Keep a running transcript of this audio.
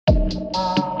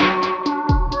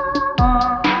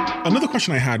Another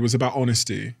question I had was about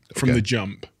honesty from the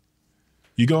jump.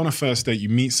 You go on a first date, you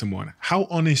meet someone. How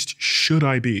honest should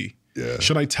I be? Yeah.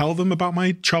 Should I tell them about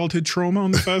my childhood trauma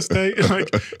on the first date?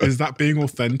 Like, is that being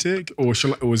authentic, or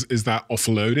is that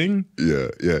offloading?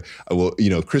 Yeah. Well,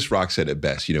 Chris Rock said it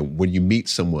best. When you meet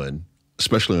someone,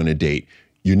 especially on a date,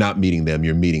 you're not meeting them,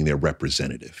 you're meeting their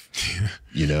representative.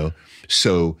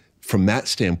 So from that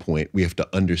standpoint, we have to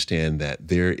understand that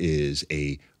there is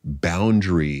a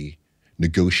boundary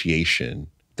negotiation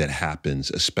that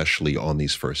happens, especially on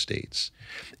these first dates.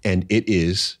 And it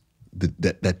is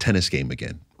that tennis game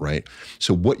again, right?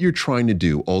 So what you're trying to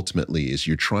do ultimately is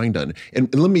you're trying to,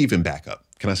 and let me even back up.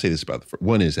 Can I say this about the first?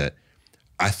 One is that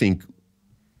I think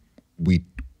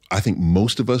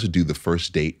most of us do the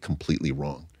first date completely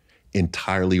wrong,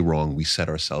 entirely wrong. We set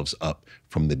ourselves up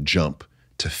from the jump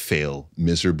to fail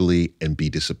miserably and be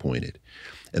disappointed.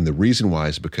 And the reason why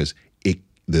is because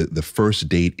the first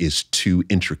date is too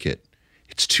intricate.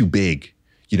 It's too big.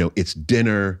 It's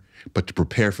dinner, but to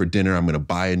prepare for dinner, I'm going to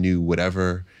buy a new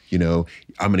whatever. I'm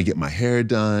going to get my hair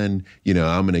done. I'm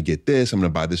going to get this. I'm going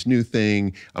to buy this new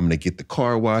thing. I'm going to get the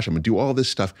car wash. I'm going to do all this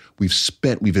stuff.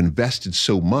 We've invested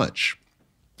so much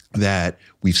that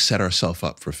we've set ourselves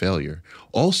up for failure.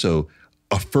 Also,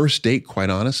 a first date, quite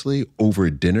honestly, over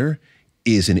dinner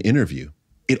is an interview.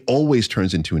 It always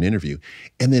turns into an interview.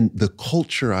 And then the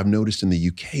culture I've noticed in the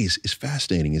UK is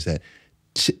fascinating, is that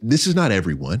this is not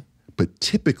everyone, but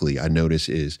typically I notice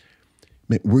is,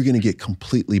 man, we're going to get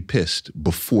completely pissed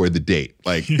before the date.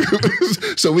 Like,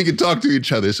 so we can talk to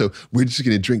each other. So we're just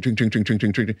going to drink.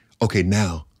 Okay,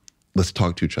 now let's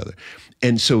talk to each other.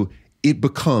 And so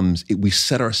we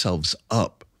set ourselves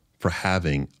up for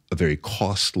having a very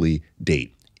costly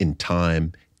date in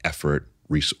time, effort,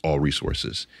 all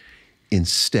resources.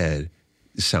 Instead,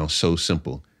 it sounds so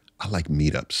simple. I like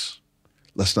meetups.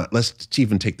 Let's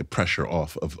even take the pressure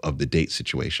off of the date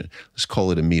situation. Let's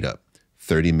call it a meetup.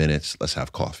 30 minutes, let's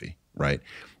have coffee, right?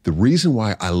 The reason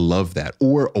why I love that,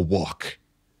 or a walk,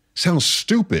 sounds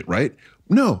stupid, right?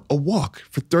 No, a walk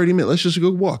for 30 minutes. Let's just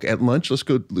go walk. At lunch, let's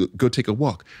go take a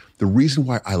walk. The reason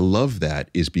why I love that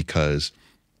is because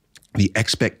the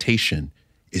expectation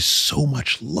is so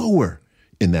much lower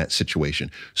in that situation,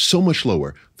 so much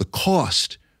lower. The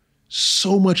cost,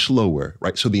 so much lower,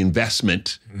 right? So the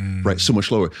investment, right, so much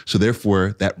lower. So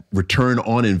therefore, that return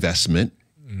on investment,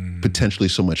 potentially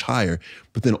so much higher.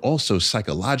 But then also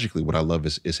psychologically, what I love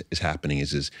is happening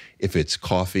is if it's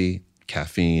coffee,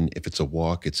 caffeine, if it's a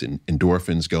walk, it's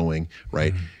endorphins going,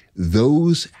 right?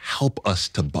 Those help us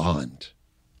to bond,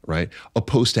 right?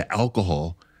 Opposed to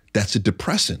alcohol, that's a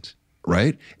depressant.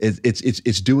 Right?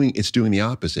 It's doing the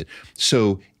opposite.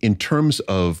 So in terms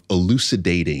of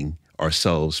elucidating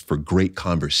ourselves for great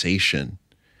conversation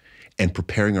and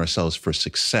preparing ourselves for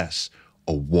success,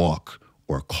 a walk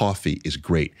or a coffee is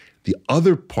great. The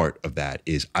other part of that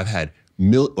is I've had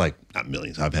not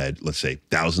millions, I've had, let's say,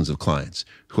 thousands of clients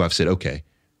who I've said, okay,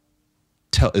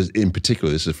 in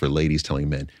particular, this is for ladies telling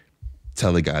men,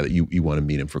 tell the guy that you want to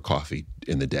meet him for coffee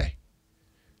in the day.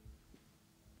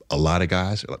 A lot of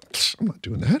guys are like, I'm not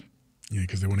doing that. Yeah,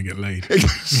 because they want to get laid.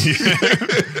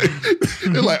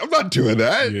 They're like, I'm not doing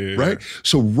that, right?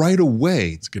 So right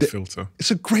away. It's a good filter.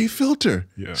 It's a great filter.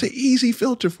 Yeah. It's an easy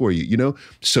filter for you,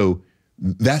 So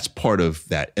that's part of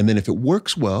that. And then if it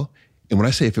works well, and when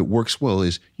I say if it works well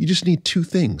is you just need two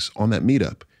things on that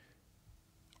meetup.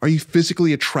 Are you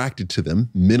physically attracted to them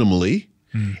minimally?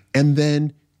 And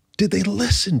then did they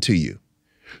listen to you?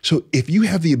 So if you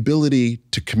have the ability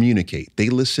to communicate, they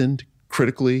listened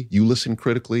critically, you listen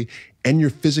critically, and you're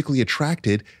physically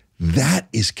attracted, that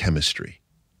is chemistry.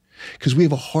 Because we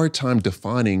have a hard time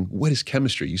defining what is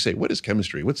chemistry. You say, what is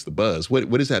chemistry? What's the buzz? What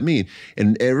does that mean?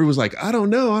 And everyone's like, I don't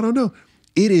know.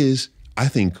 It is, I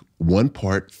think, one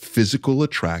part physical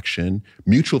attraction,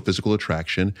 mutual physical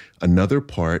attraction, another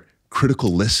part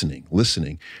critical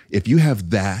listening. If you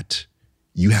have that,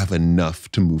 you have enough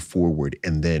to move forward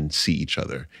and then see each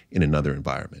other in another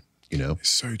environment, It's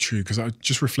so true, because I was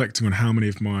just reflecting on how many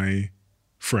of my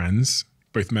friends,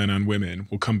 both men and women,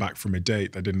 will come back from a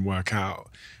date that didn't work out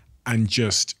and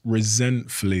just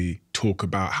resentfully talk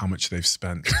about how much they've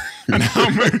spent and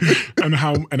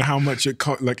how much it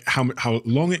cost, like how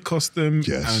long it cost them,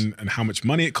 and how much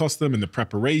money it cost them, and the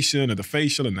preparation and the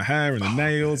facial and the hair and the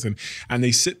nails, and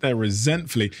they sit there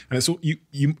resentfully, and it's all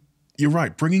you're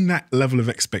right. Bringing that level of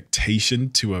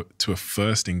expectation to a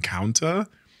first encounter,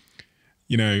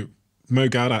 Mo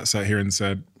Gaudat sat here and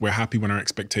said, we're happy when our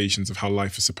expectations of how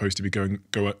life is supposed to be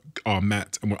are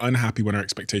met, and we're unhappy when our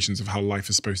expectations of how life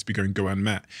is supposed to be go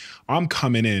unmet. I'm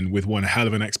coming in with one hell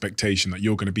of an expectation that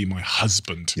you're going to be my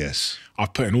husband. Yes.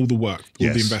 I've put in all the work, all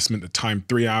the investment, the time,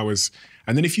 3 hours.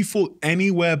 And then if you fall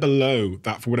anywhere below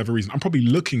that for whatever reason, I'm probably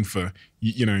looking for,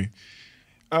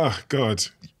 oh God,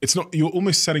 it's not, you're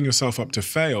almost setting yourself up to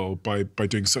fail by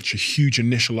doing such a huge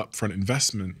initial upfront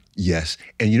investment. Yes.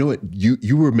 And you know what,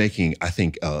 you were making, I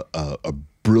think, a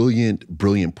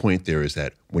brilliant point there, is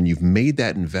that when you've made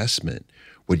that investment,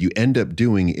 what you end up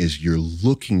doing is you're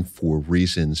looking for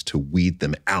reasons to weed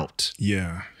them out.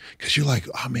 Yeah. Because you're like,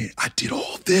 oh man, I did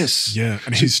all this. Yeah.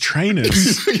 And his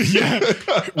trainers. Yeah.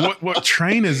 What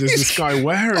trainers is this guy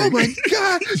wearing? Oh my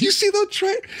God. You see those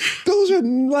trainers? Those are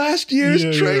last year's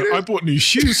trainers. Yeah. I bought new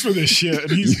shoes for this year.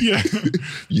 And he's, Yeah.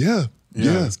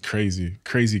 It's crazy.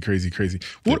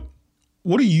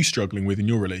 What are you struggling with in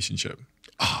your relationship?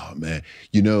 Oh man.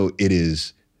 It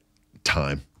is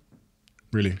time.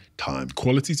 Really? Time.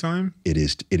 Quality time? It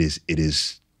is,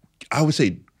 I would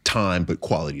say time, but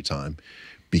quality time,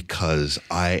 because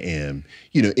I am,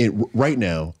 right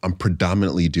now I'm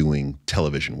predominantly doing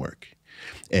television work,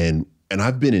 and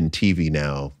I've been in TV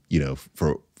now,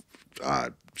 for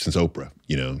since Oprah,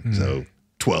 so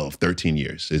 12, 13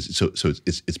 years. So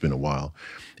it's been a while.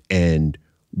 And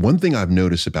one thing I've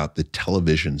noticed about the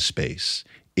television space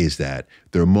is that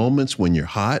there are moments when you're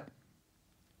hot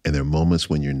and there are moments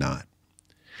when you're not.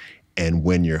 And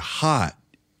when you're hot,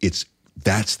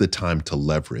 that's the time to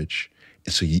leverage.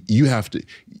 And so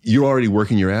you're already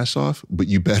working your ass off, but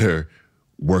you better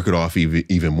work it off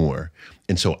even more.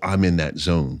 And so I'm in that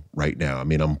zone right now. I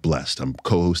mean, I'm blessed. I'm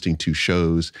co-hosting 2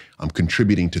 shows. I'm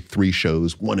contributing to 3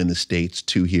 shows, 1 in the States,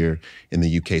 2 here in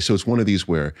the UK. So it's one of these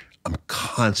where I'm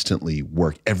constantly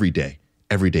every day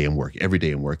I'm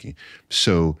working.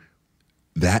 So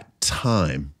that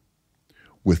time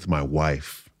with my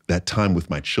wife, that time with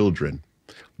my children,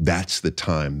 that's the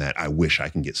time that I wish I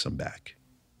can get some back.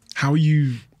 How are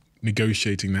you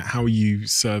negotiating that? How are you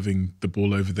serving the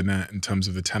ball over the net in terms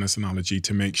of the tennis analogy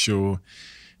to make sure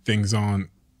things aren't,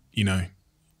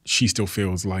 she still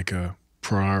feels like a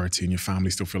priority and your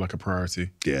family still feel like a priority?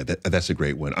 Yeah, that's a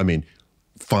great one. I mean,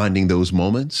 finding those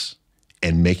moments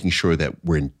and making sure that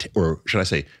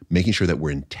making sure that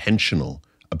we're intentional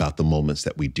about the moments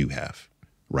that we do have.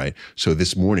 Right. So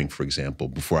this morning, for example,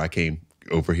 before I came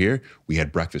over here, we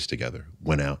had breakfast together,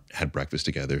 went out, had breakfast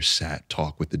together, sat,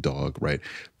 talked with the dog. Right.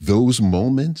 Those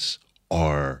moments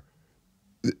are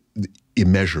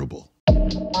immeasurable.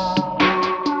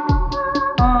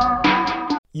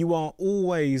 You are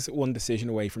always one decision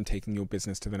away from taking your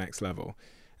business to the next level.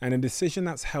 And a decision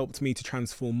that's helped me to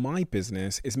transform my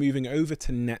business is moving over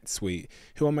to NetSuite,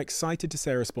 who I'm excited to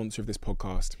say are a sponsor of this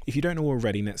podcast. If you don't know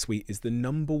already, NetSuite is the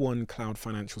 #1 cloud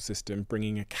financial system,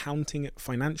 bringing accounting,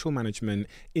 financial management,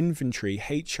 inventory,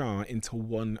 HR into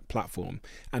one platform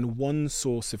and one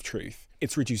source of truth.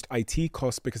 It's reduced IT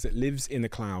costs because it lives in the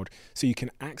cloud, so you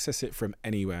can access it from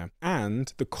anywhere.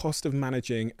 And the cost of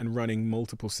managing and running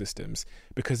multiple systems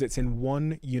because it's in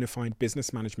one unified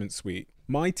business management suite.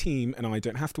 My team and I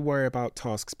don't have to worry about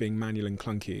tasks being manual and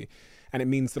clunky. And it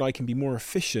means that I can be more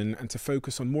efficient and to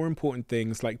focus on more important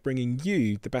things like bringing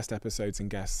you the best episodes and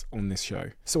guests on this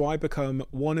show. So I become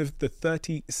one of the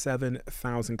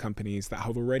 37,000 companies that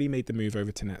have already made the move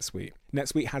over to NetSuite.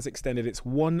 NetSuite has extended its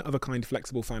one-of-a-kind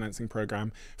flexible financing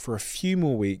program for a few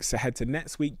more weeks. So head to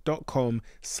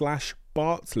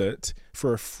netsuite.com/Bartlett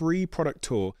for a free product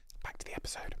tour. Back to the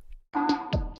episode.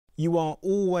 You are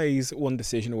always one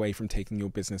decision away from taking your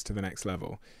business to the next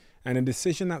level. And a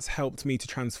decision that's helped me to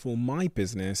transform my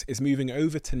business is moving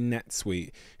over to NetSuite,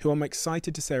 who I'm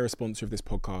excited to say are a sponsor of this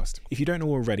podcast. If you don't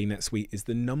know already, NetSuite is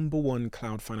the #1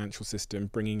 cloud financial system,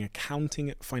 bringing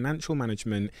accounting, financial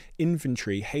management,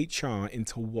 inventory, HR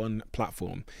into one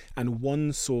platform and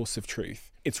one source of truth.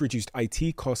 It's reduced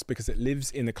IT costs because it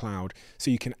lives in the cloud, so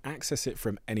you can access it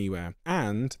from anywhere.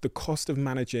 And the cost of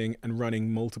managing and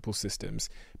running multiple systems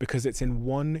because it's in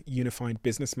one unified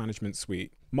business management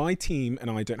suite. My team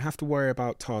and I don't have to worry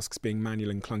about tasks being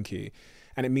manual and clunky.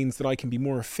 And it means that I can be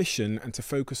more efficient and to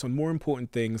focus on more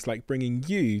important things like bringing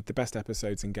you the best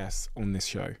episodes and guests on this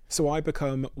show. So I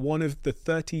become one of the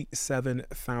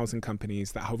 37,000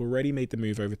 companies that have already made the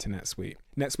move over to NetSuite.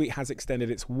 NetSuite has extended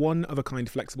its one-of-a-kind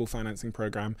flexible financing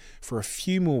program for a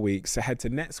few more weeks. So head to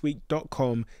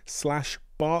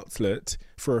netsuite.com/Bartlett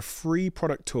for a free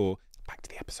product tour. Back to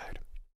the episode.